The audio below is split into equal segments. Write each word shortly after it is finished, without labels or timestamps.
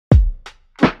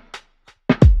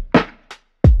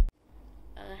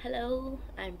Hello,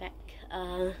 I'm back.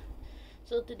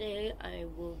 So today I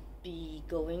will be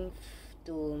going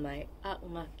to my art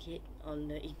market on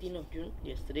the 18th of June.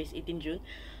 Yes, today's 18th June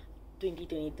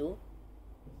 2022.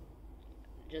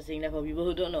 Just saying that for people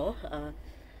who don't know.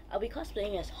 I'll be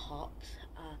cosplaying as Hawks.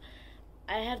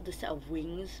 I have the set of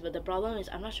wings, but the problem is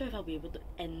I'm not sure if I'll be able to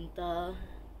enter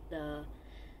the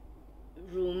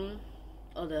room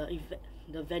or the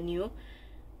venue,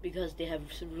 because they have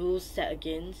rules set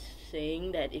against,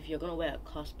 saying that if you're gonna wear a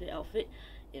cosplay outfit,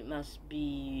 it must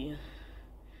be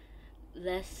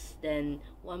less than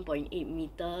 1.8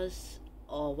 meters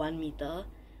or 1 meter,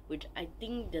 which I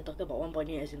think they're talking about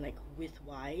 1.8 as in like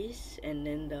width-wise, and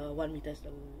then the 1 meter is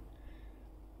the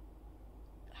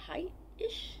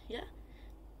height-ish, yeah,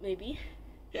 maybe.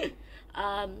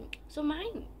 So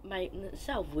my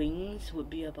set of wings would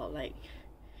be about like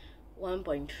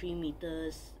 1.3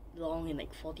 meters long and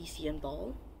like 40 cm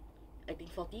tall. I think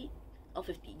 40 or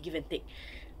 50, give and take.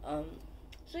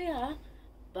 So yeah,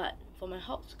 but for my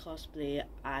Hawks cosplay,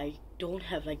 I don't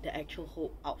have like the actual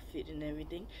whole outfit and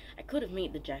everything. I could have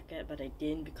made the jacket, but I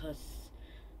didn't because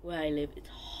where I live it's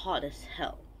hot as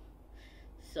hell.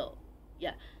 So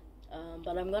yeah,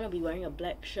 but I'm gonna be wearing a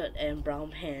black shirt and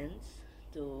brown pants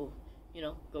to, you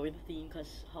know, go with the theme,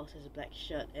 because Hawks has a black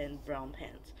shirt and brown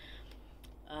pants.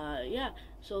 Yeah,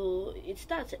 so it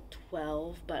starts at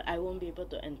 12, but I won't be able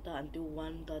to enter until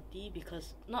 1:30,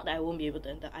 because not that I won't be able to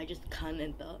enter, I just can't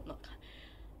enter.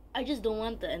 I just don't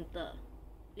want to enter,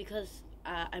 because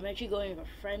I'm actually going with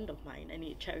a friend of mine. I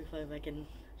need to check with her if I can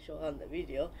show her on the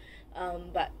video.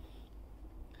 But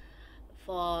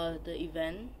for the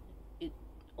event, it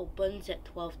opens at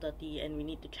 12:30 and we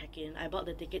need to check in. I bought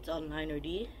the tickets online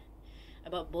already. I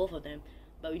bought both of them,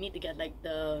 but we need to get like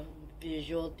the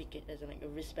visual ticket, as in like a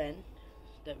wristband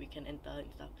that we can enter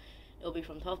and stuff. It'll be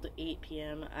from 12 to 8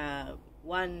 p.m.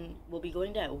 We'll be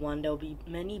going there at 1. There'll be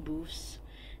many booths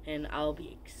and I'll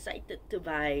be excited to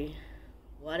buy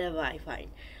whatever I find.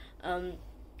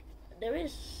 There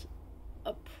is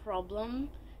a problem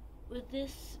with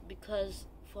this, because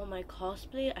for my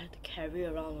cosplay I have to carry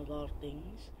around a lot of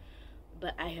things,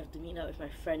 but I have to meet up with my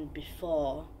friend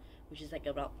before, which is like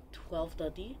about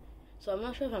 12:30. So I'm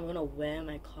not sure if I'm gonna wear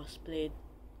my cosplay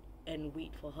and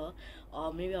wait for her,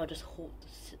 or maybe I'll just hold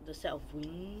the set of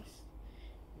wings.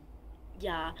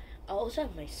 Yeah, I also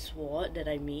have my sword that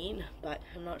I made, but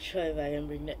I'm not sure if I can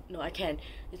bring that. No, I can.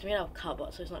 It's made out of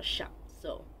cardboard, so it's not sharp.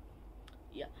 So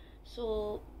yeah,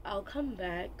 so I'll come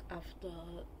back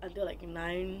until like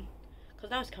 9, because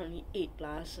now it's currently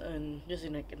 8+, and just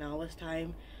in like an hour's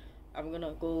time I'm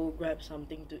gonna go grab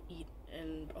something to eat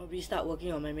and probably start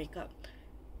working on my makeup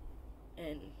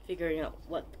and figuring out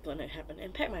what's gonna happen,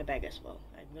 and pack my bag as well.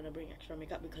 I'm gonna bring extra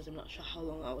makeup because I'm not sure how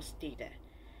long I will stay there.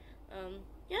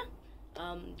 Yeah,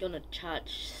 I'm gonna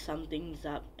charge some things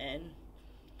up and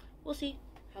we'll see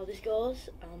how this goes.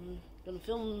 Gonna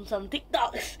film some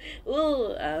TikToks.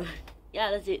 Ooh,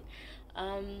 yeah, that's it.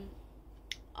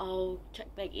 I'll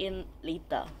check back in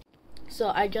later. So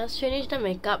I just finished the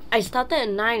makeup. I started at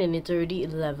 9 and it's already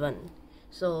 11.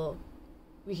 So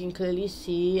we can clearly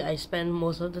see I spend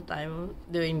most of the time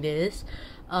doing this.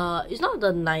 It's not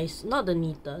the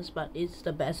neatest, but it's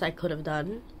the best I could have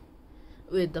done,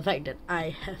 with the fact that I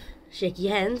have shaky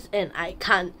hands and I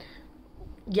can't.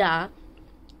 Yeah,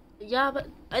 but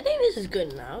I think this is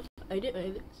good enough. I did my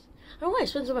lips. I don't know why I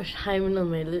spend so much time on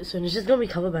my lips when it's just gonna be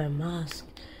covered by a mask.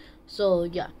 So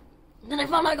yeah. Then I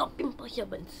found I got pimple here,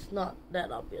 but it's not that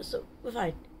obvious, so we're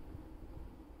fine.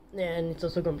 Yeah, and it's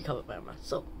also gonna be covered by a mask.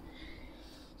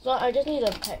 So I just need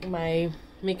to pack my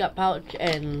makeup pouch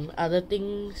and other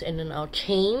things, and then I'll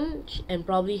change and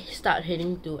probably start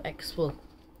heading to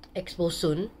Expo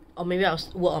soon. Or maybe I'll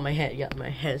work on my hair. Yeah,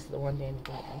 my hair is the one thing I need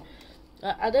to work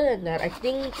on. Other than that, I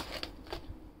think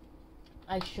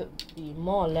I should be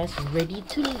more or less ready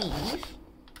to leave.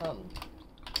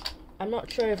 I'm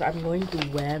not sure if I'm going to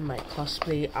wear my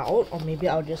cosplay out, or maybe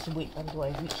I'll just wait until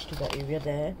I reach to the area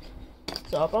there.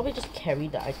 So I'll probably just carry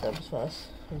the items first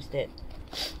instead.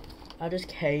 I'll just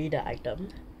carry the item,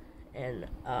 and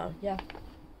yeah,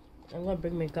 I'm gonna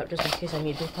bring makeup just in case I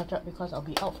need to touch up, because I'll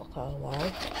be out for quite a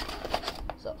while.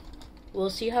 So we'll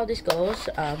see how this goes.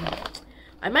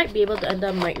 I might be able to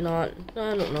enter, might not.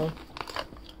 I don't know.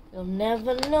 You'll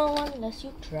never know unless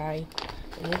you try,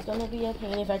 and it's gonna be a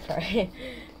pain if I try.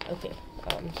 Okay.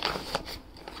 I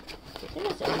think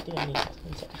that's everything I need.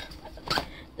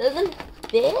 Doesn't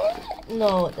fit?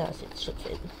 No, it does. It should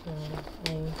fit.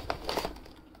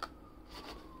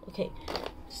 Okay,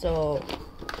 so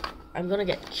I'm gonna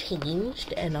get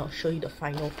changed and I'll show you the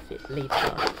final fit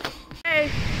later. Hey,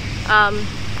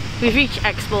 we've reached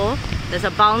Expo. There's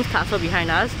a bounce castle behind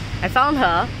us. I found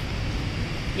her.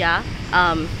 Yeah.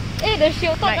 Hey, the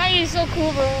shield guy is so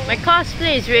cool, bro. My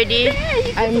cosplay is ready.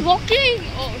 Yeah, he's walking.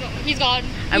 Oh no, he's gone.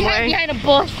 I'm wearing behind a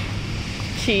bush.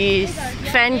 She's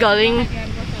fangirling.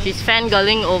 She's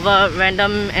fangirling over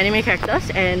random anime characters,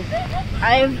 and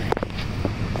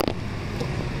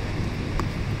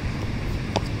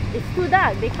it's too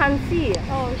dark. They can't see.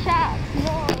 Oh, shucks.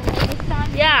 No, the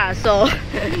sun. Yeah, so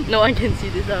no one can see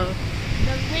this. The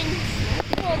wings.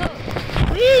 Oh, look.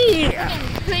 Wee!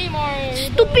 Claymore.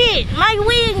 Stupid! My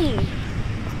wing!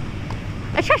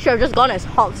 Actually, I should have just gone as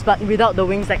Hawks, but without the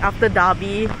wings. Like after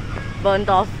Darby burnt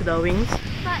off the wings.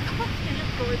 But Hawks can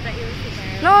just go with that.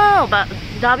 No, but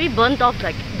Darby burnt off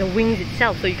like the wings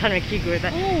itself, so you can't actually grow it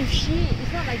back. Oh shit!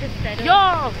 It's not like just feathers.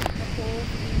 Yo!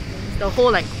 The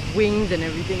whole like wings and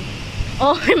everything.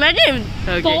 Oh, imagine!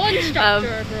 Okay. Bone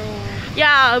structure, bro.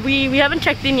 Yeah, we haven't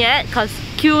checked in yet because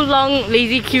queue long,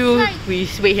 lazy queue. Like we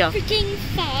wait here. Freaking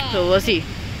far. So we'll see.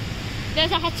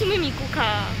 There's a Hatsume Miku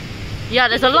car. Yeah,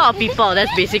 there's a lot of people.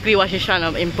 That's basically what she's trying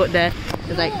to input there.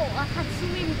 It's like, a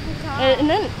Hatsume Miku car. and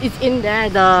then it's in there.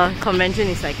 The convention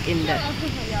is like in there.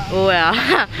 Oh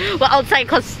yeah. We're outside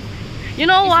because you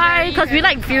know why? Because we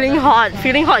like feeling hot.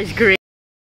 Feeling hot is great.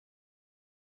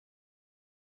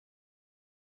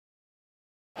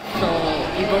 So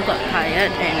we both got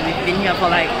tired and we've been here for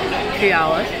like 3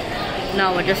 hours.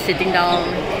 Now we're just sitting down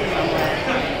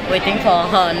somewhere, waiting for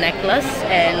her necklace,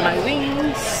 and my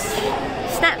wings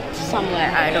snapped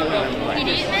somewhere. I don't remember what it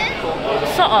is.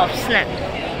 Sort of snapped.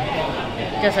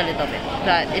 Just a little bit.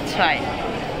 But it's fine.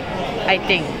 I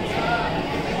think.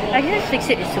 I can just fix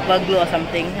it with super glue or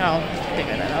something. I'll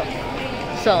figure that out.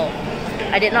 So,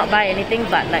 I did not buy anything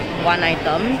but like one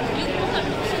item.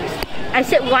 I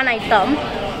said one item.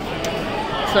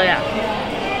 So yeah.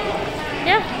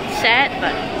 Yeah, sad,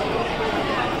 but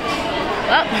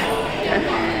well,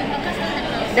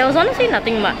 there was honestly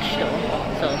nothing much though.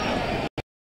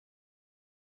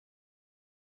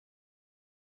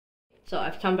 So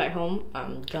I've come back home.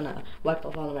 I'm gonna wipe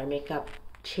off all of my makeup,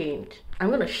 change. I'm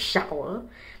gonna shower,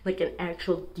 like an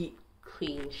actual deep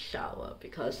clean shower,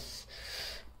 because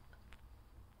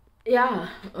yeah,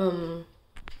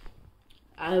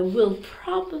 I will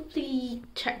probably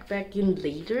check back in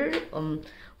later. We'll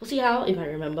see how, if I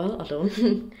remember or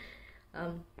don't.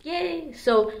 Yay!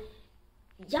 So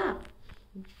yeah,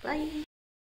 bye.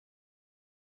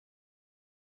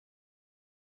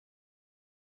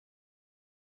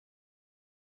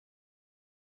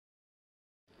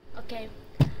 Okay,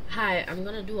 hi, I'm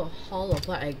gonna do a haul of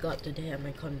what I got today at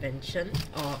my convention,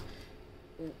 or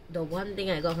the one thing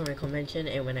I got from my convention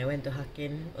and when I went to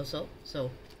Hakin also.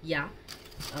 So yeah,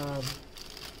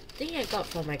 thing I got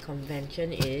from my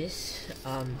convention is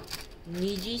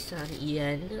Niji-san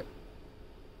Ien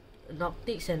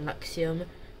Noctix and Luxium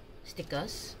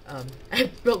stickers. I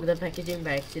broke the packaging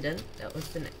by accident. That was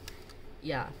the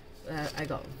yeah. I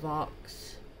got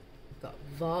Vox,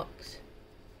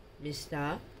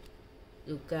 Mista,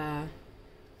 Luca,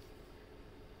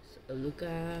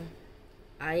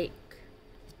 Ike,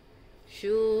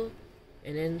 Shu,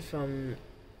 and then from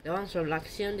the ones from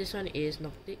Luxion, this one is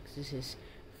Noctix, this is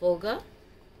Folga,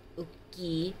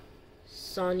 Uki,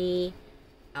 Sonny,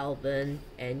 Alban,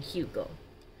 and Hugo.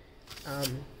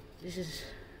 This is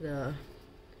the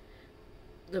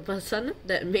person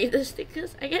that made the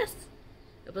stickers, I guess.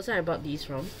 The person I bought these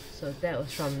from. So that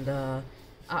was from the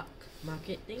Arc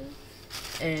Market thing.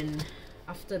 And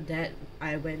after that,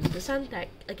 I went to Suntec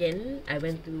again. I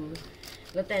went to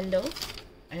Nintendo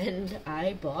and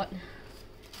I bought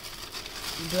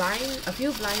a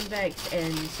few blind bags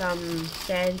and some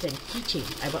stands and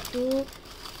keychains. I bought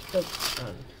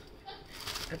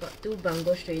two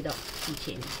Bungo Stray Dog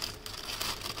keychains.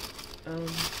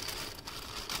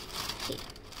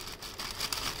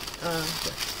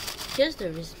 Here's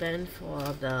the wristband for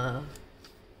the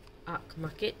Arc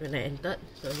Market when I entered.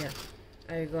 So yeah,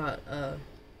 I got a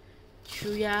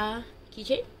Chuya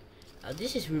keychain.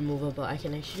 This is removable. I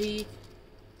can actually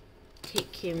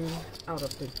take him out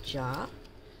of the jar.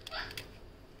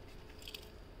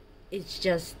 It's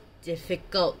just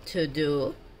difficult to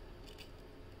do,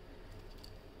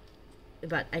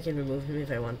 but I can remove him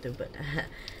if I want to. But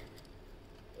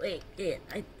wait,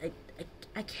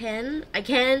 I can.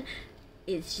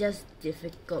 It's just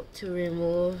difficult to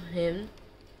remove him.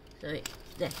 So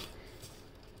there,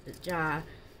 the jar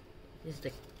is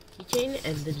the keychain,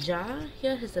 and the jar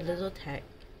here has a little tag.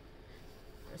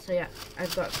 So yeah,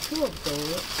 I've got two of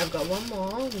those. I've got one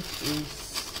more, which is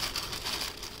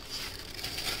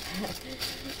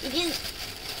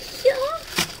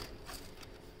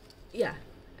yeah,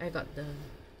 I got the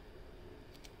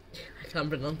can't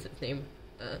pronounce its name.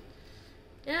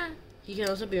 Yeah, he can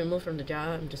also be removed from the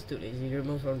jar. I'm just too lazy to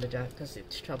remove from the jar because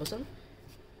it's troublesome.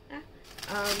 Yeah.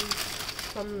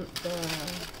 From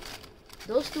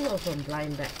those two are from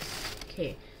blind bags.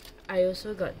 Okay, I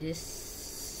also got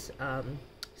this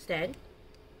stand.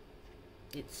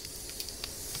 It's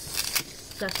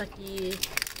Sasaki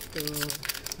to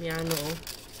Miyano.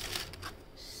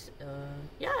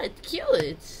 Yeah, it's cute.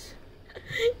 It's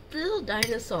little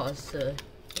dinosaurs.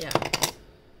 Yeah.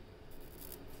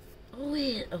 Oh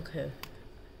wait, okay.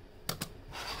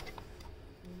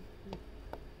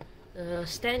 The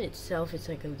stand itself is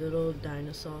like a little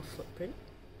dinosaur footprint.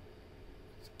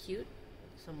 It's cute.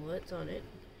 Some words on it.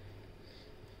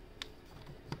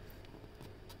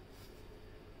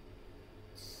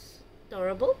 It's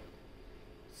adorable.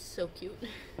 So cute.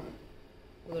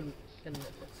 I'm gonna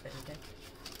let that stand there.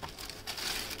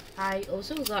 I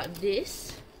also got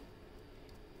this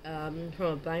from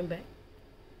a blind bag.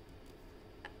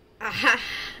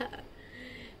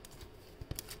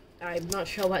 I'm not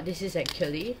sure what this is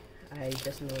actually. I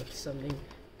just know it's something.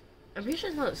 I'm pretty sure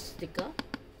it's not a sticker.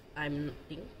 I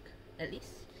think, at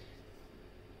least.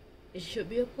 It should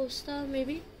be a poster,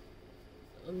 maybe.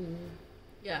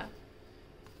 Yeah.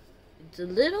 It's a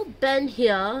little bend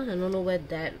here. I don't know where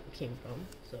that came from.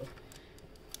 So.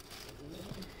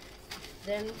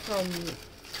 Then from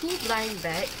 2 blind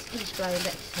bags, each blind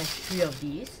bag has 3 of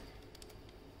these.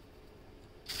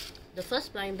 The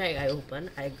first blind bag I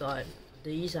opened, I got,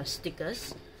 these are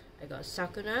stickers. I got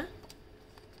Sakura,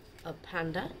 a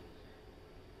panda,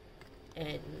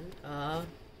 and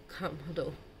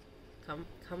Kamado. Kamo.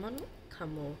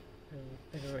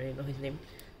 I don't really know his name.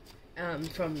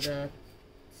 From the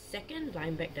second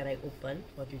blind bag that I opened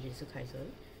for Jujutsu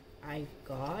Kaisen, I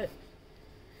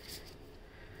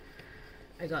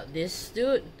got this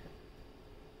dude.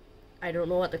 I don't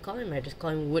know what to call him. I just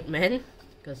call him Woodman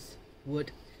because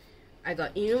wood. I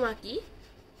got Inumaki,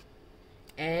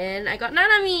 and I got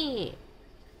Nanami.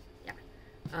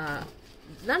 Yeah.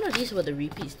 None of these were the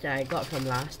repeats that I got from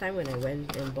last time when I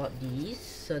went and bought these,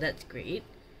 so that's great.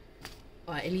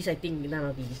 Or at least I think none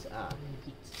of these are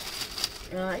repeats.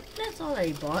 I think that's all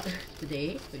I bought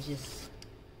today, which is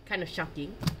kind of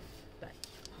shocking. But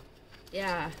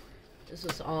yeah, this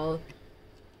was all.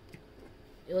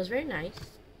 It was very nice.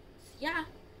 Yeah.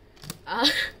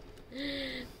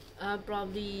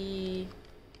 Probably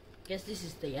guess this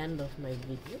is the end of my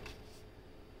video.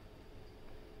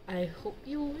 I hope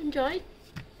you enjoyed.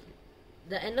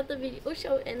 The end of the video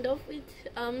shall end off with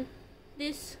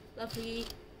this lovely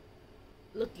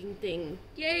looking thing.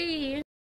 Yay!